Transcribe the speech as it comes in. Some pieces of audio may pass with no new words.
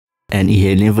An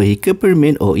e-hailing vehicle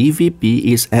permit or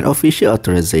EVP is an official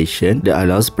authorization that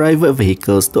allows private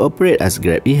vehicles to operate as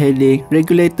Grab e-hailing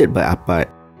regulated by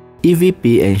APAT.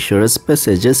 EVP ensures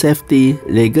passenger safety,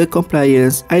 legal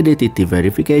compliance, identity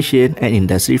verification, and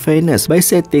industry fairness by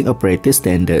setting operator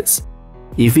standards.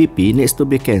 EVP needs to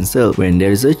be cancelled when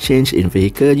there is a change in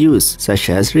vehicle use, such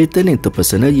as returning to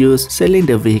personal use, selling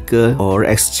the vehicle, or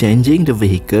exchanging the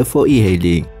vehicle for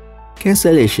e-hailing.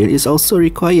 Cancellation is also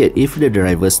required if the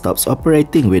driver stops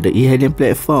operating with the e-hailing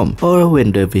platform or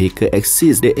when the vehicle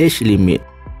exceeds the age limit.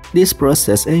 This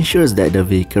process ensures that the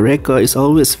vehicle record is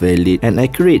always valid and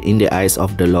accurate in the eyes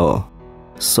of the law.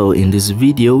 So in this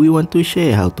video, we want to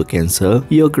share how to cancel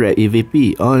your Grab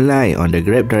EVP online on the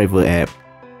Grab driver app.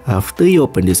 After you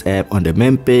open this app, on the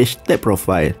main page, tap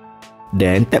Profile.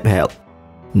 Then tap Help.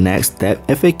 Next, tap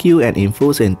FAQ and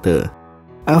Info Center.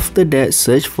 After that,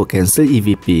 search for Cancel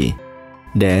EVP.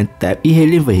 Then tap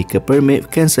e-hailing vehicle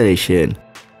permit cancellation.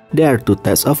 There are two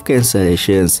types of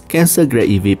cancellations, cancel Grab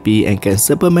EVP and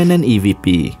cancel permanent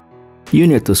EVP. You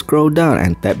need to scroll down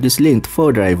and tap this link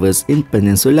for drivers in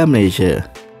Peninsula Malaysia.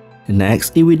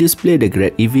 Next, it will display the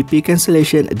Grab EVP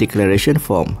cancellation declaration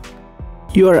form.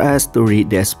 You are asked to read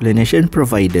the explanation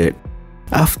provided.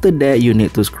 After that, you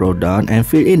need to scroll down and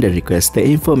fill in the requested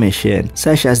information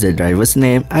such as the driver's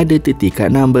name, identity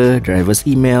card number, driver's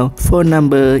email, phone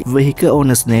number, vehicle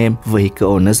owner's name,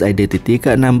 vehicle owner's identity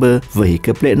card number,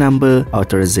 vehicle plate number,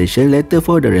 authorization letter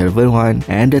for the relevant one,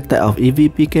 and the type of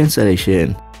EVP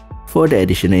cancellation. For the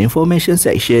additional information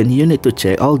section, you need to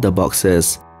check all the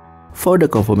boxes. For the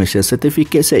confirmation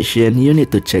certificate section, you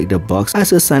need to check the box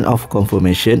as a sign of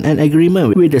confirmation and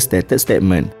agreement with the stated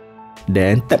statement.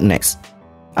 Then tap Next.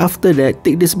 After that,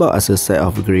 tick this box as a sign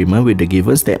of agreement with the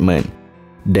given statement.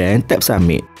 Then tap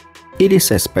Submit. It is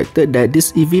expected that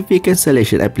this EVP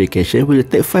cancellation application will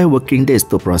take 5 working days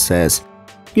to process.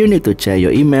 You need to check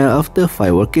your email after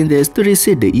 5 working days to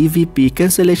receive the EVP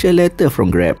cancellation letter from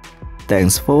Grab.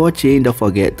 Thanks for watching. Don't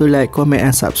forget to like, comment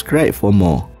and subscribe for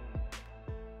more.